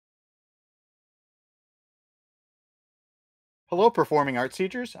Hello, performing arts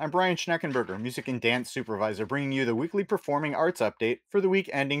teachers. I'm Brian Schneckenberger, music and dance supervisor, bringing you the weekly performing arts update for the week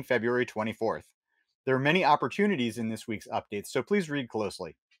ending February 24th. There are many opportunities in this week's updates, so please read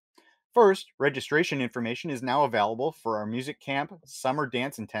closely. First, registration information is now available for our music camp, summer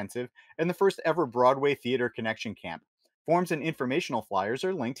dance intensive, and the first ever Broadway Theater Connection Camp. Forms and informational flyers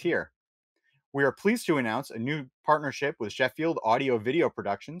are linked here. We are pleased to announce a new partnership with Sheffield Audio Video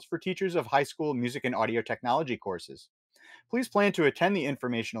Productions for teachers of high school music and audio technology courses. Please plan to attend the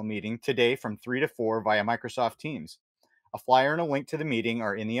informational meeting today from 3 to 4 via Microsoft Teams. A flyer and a link to the meeting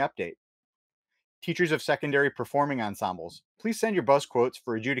are in the update. Teachers of secondary performing ensembles, please send your buzz quotes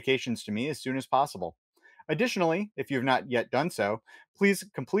for adjudications to me as soon as possible. Additionally, if you have not yet done so, please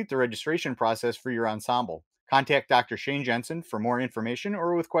complete the registration process for your ensemble. Contact Dr. Shane Jensen for more information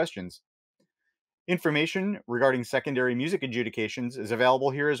or with questions. Information regarding secondary music adjudications is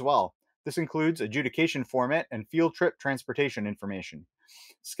available here as well. This includes adjudication format and field trip transportation information.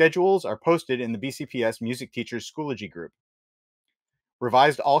 Schedules are posted in the BCPS Music Teachers Schoology group.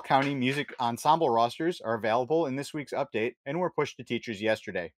 Revised all county music ensemble rosters are available in this week's update and were pushed to teachers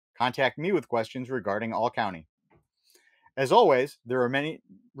yesterday. Contact me with questions regarding all county. As always, there are many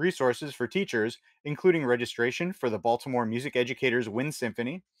resources for teachers, including registration for the Baltimore Music Educators Wind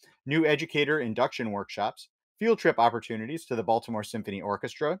Symphony, new educator induction workshops, field trip opportunities to the Baltimore Symphony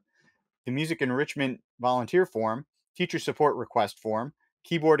Orchestra, the Music Enrichment Volunteer Form, Teacher Support Request Form,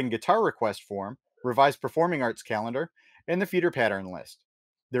 Keyboard and Guitar Request Form, Revised Performing Arts Calendar, and the Feeder Pattern List.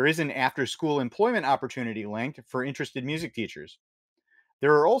 There is an after school employment opportunity linked for interested music teachers.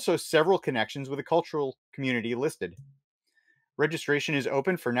 There are also several connections with the cultural community listed. Registration is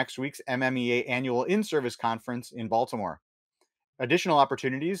open for next week's MMEA Annual In-Service Conference in Baltimore. Additional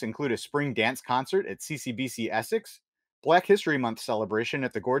opportunities include a spring dance concert at CCBC Essex, Black History Month celebration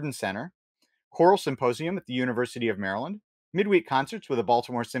at the Gordon Center, choral symposium at the University of Maryland, midweek concerts with the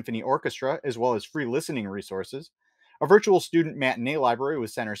Baltimore Symphony Orchestra, as well as free listening resources, a virtual student matinee library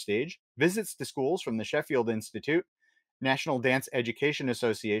with center stage, visits to schools from the Sheffield Institute, National Dance Education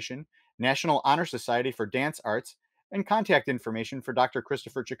Association, National Honor Society for Dance Arts, and contact information for Dr.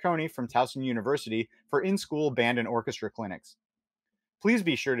 Christopher Ciccone from Towson University for in-school band and orchestra clinics. Please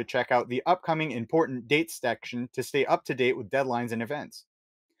be sure to check out the upcoming important dates section to stay up to date with deadlines and events.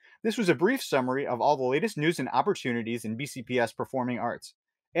 This was a brief summary of all the latest news and opportunities in BCPS performing arts.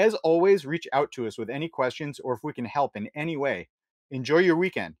 As always, reach out to us with any questions or if we can help in any way. Enjoy your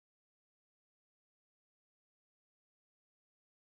weekend.